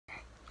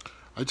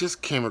I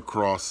just came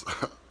across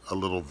a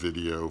little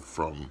video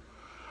from,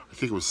 I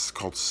think it was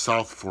called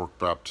South Fork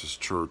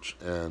Baptist Church,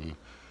 and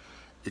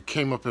it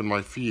came up in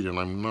my feed, and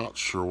I'm not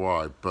sure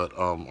why, but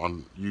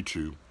on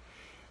YouTube.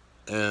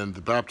 And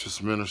the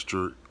Baptist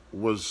minister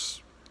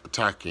was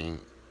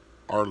attacking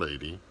Our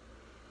Lady,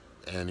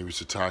 and he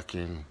was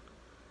attacking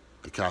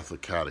the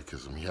Catholic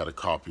Catechism. He had a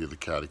copy of the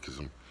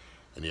Catechism,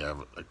 and he had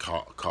a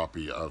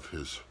copy of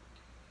his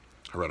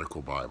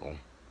heretical Bible.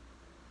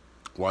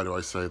 Why do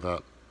I say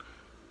that?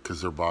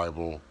 Because their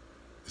Bible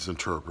is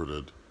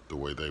interpreted the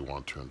way they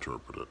want to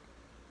interpret it,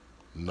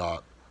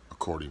 not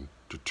according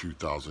to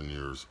 2,000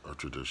 years of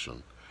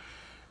tradition.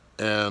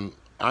 And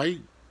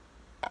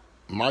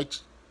my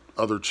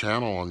other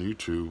channel on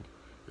YouTube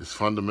is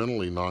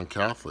fundamentally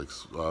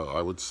non-Catholics.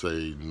 I would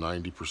say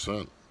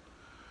 90%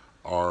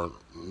 are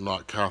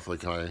not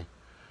Catholic, and I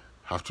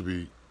have to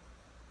be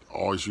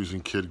always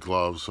using kid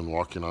gloves and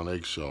walking on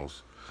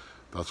eggshells.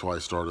 That's why I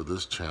started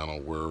this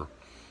channel, where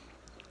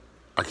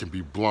I can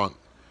be blunt.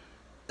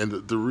 And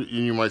and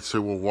you might say,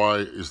 well, why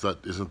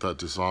isn't that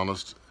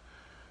dishonest?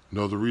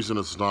 No, the reason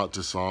it's not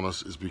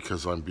dishonest is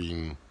because I'm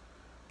being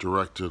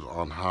directed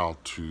on how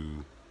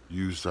to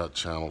use that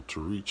channel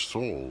to reach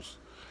souls,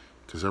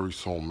 because every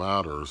soul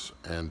matters,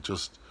 and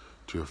just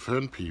to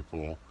offend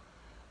people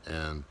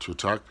and to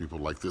attack people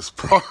like this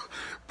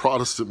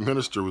Protestant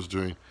minister was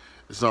doing,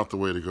 it's not the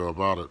way to go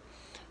about it.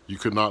 You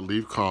could not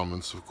leave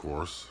comments, of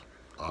course.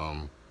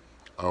 I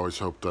always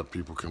hope that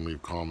people can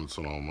leave comments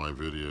on all my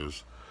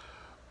videos.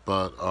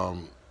 But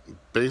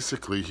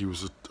basically, he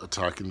was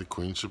attacking the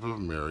queenship of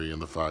Mary and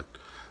the fact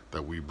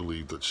that we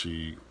believe that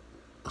she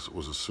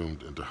was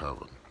assumed into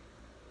heaven.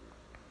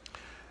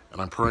 And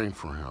I'm praying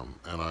for him,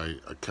 and I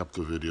kept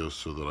the video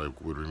so that I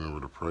would remember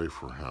to pray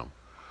for him.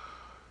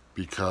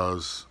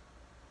 Because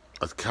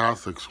as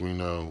Catholics, we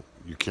know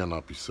you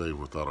cannot be saved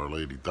without Our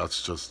Lady.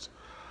 That's just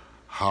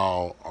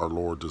how our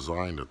Lord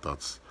designed it.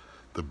 That's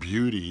the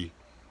beauty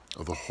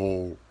of the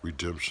whole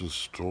redemption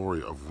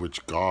story, of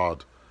which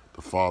God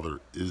the Father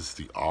is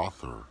the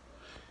author.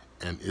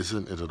 And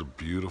isn't it a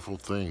beautiful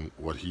thing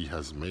what he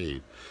has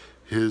made?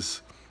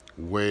 His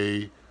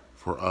way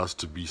for us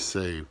to be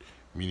saved,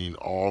 meaning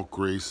all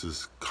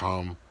graces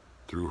come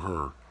through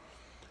her.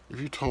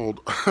 If you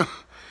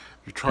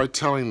try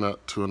telling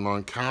that to a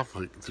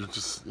non-Catholic,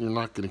 you're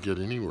not going to get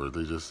anywhere.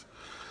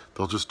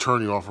 They'll just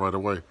turn you off right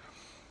away.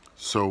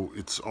 So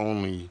it's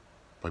only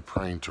by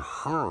praying to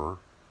her,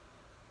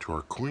 to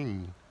our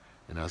Queen,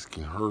 and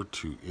asking her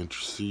to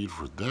intercede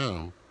for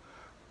them,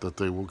 that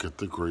they will get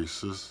the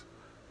graces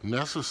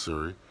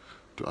necessary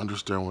to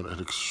understand what an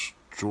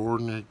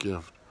extraordinary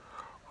gift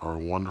our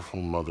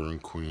wonderful Mother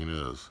and Queen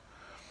is.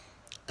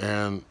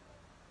 And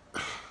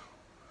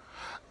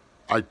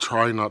I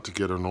try not to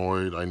get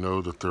annoyed. I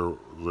know that they're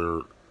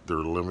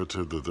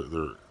limited,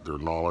 that their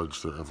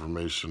knowledge, their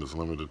information is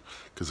limited,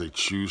 because they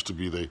choose to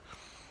be.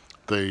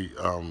 They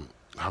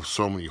have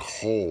so many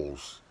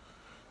holes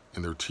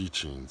in their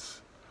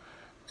teachings,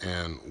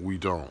 and we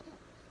don't,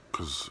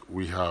 because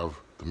we have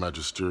the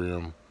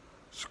magisterium,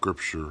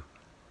 scripture,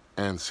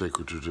 and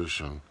sacred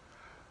tradition,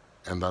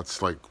 and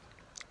that's like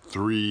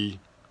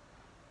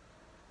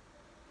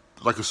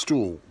a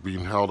stool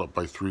being held up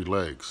by three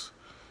legs,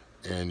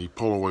 and you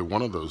pull away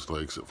one of those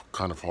legs, it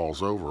kind of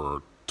falls over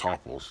or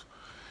topples,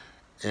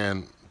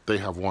 and they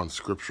have one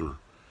scripture,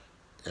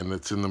 and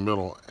it's in the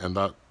middle, and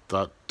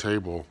that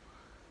table,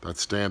 that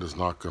stand is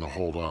not going to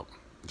hold up.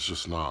 It's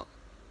just not.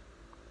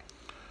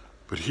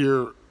 But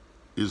here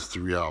is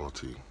the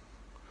reality.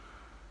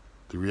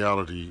 The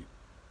reality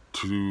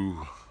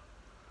to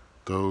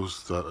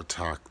those that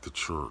attack the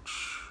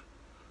church.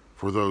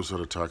 For those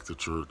that attack the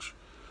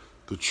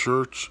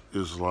church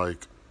is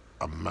like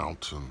a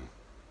mountain.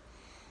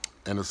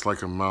 And it's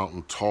like a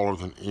mountain taller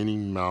than any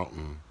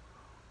mountain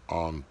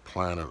on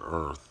planet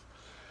Earth.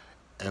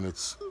 And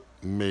it's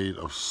made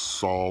of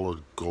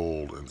solid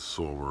gold and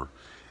silver.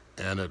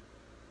 And it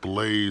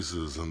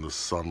blazes in the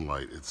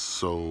sunlight. It's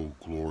so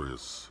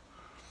glorious.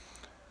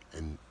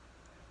 And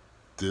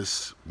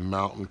this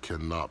mountain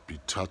cannot be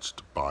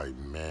touched by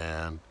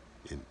man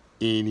in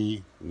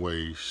any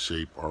way,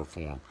 shape, or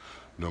form.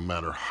 No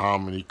matter how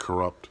many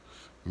corrupt,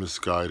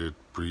 misguided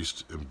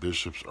priests and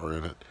bishops are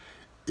in it,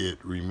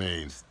 it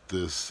remains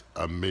this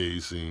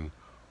amazing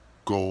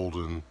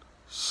golden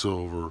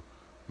silver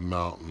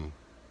mountain,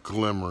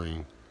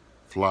 glimmering,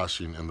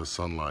 flashing in the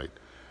sunlight.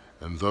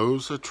 And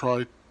those that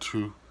try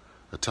to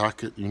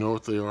attack it, you know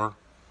what they are?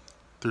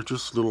 They're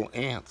just little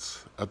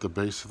ants at the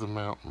base of the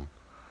mountain,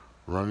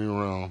 running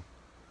around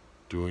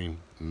doing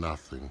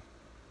nothing.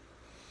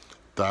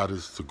 That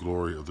is the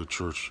glory of the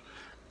church,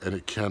 and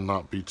it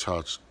cannot be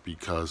touched,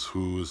 because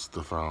who is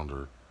the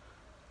founder?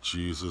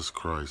 Jesus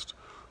Christ.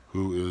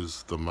 Who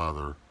is the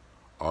mother?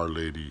 Our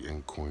Lady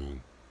and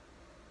Queen.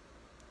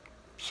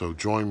 So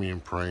join me in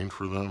praying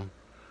for them,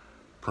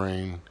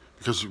 praying,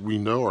 because we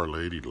know Our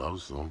Lady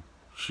loves them.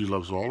 She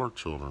loves all her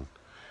children,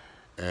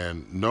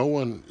 and no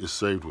one is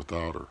saved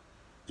without her,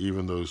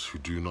 even those who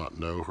do not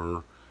know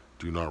her,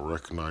 do not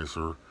recognize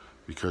her,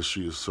 because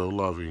she is so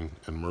loving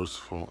and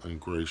merciful and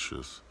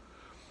gracious,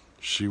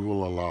 she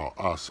will allow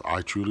us,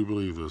 I truly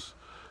believe this,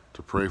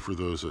 to pray for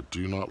those that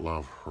do not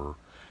love her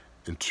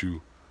and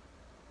to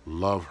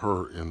love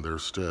her in their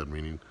stead,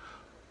 meaning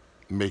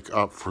make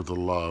up for the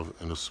love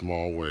in a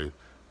small way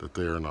that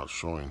they are not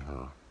showing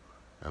her.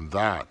 And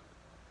that,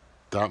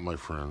 my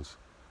friends,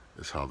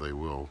 is how they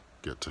will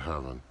get to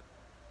heaven.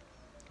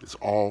 It's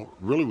all,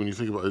 really, when you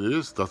think about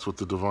it, that's what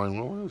the divine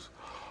will is.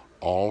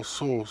 All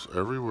souls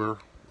everywhere,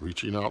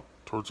 reaching out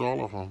towards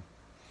all of them.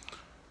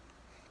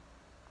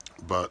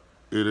 But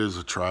it is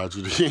a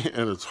tragedy,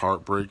 and it's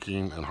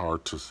heartbreaking and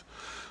hard to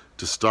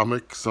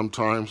stomach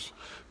sometimes,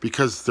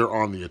 because they're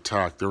on the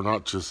attack. They're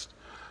not just,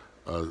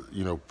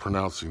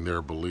 pronouncing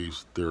their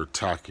beliefs. They're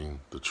attacking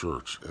the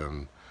church,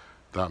 and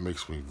that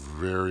makes me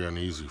very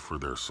uneasy for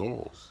their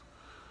souls,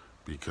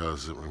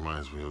 because it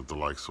reminds me of the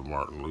likes of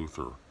Martin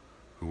Luther,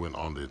 who went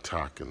on the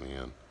attack in the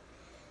end.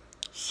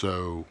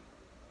 So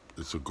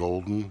it's a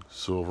golden,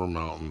 silver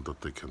mountain that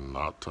they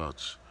cannot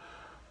touch,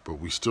 but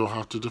we still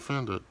have to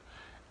defend it,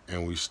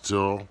 and we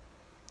still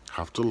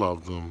have to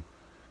love them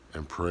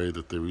and pray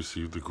that they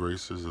receive the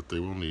graces that they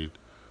will need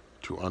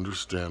to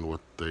understand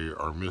what they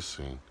are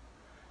missing,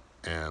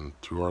 and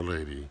through Our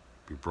Lady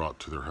be brought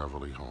to their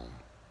heavenly home.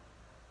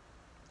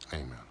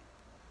 Amen.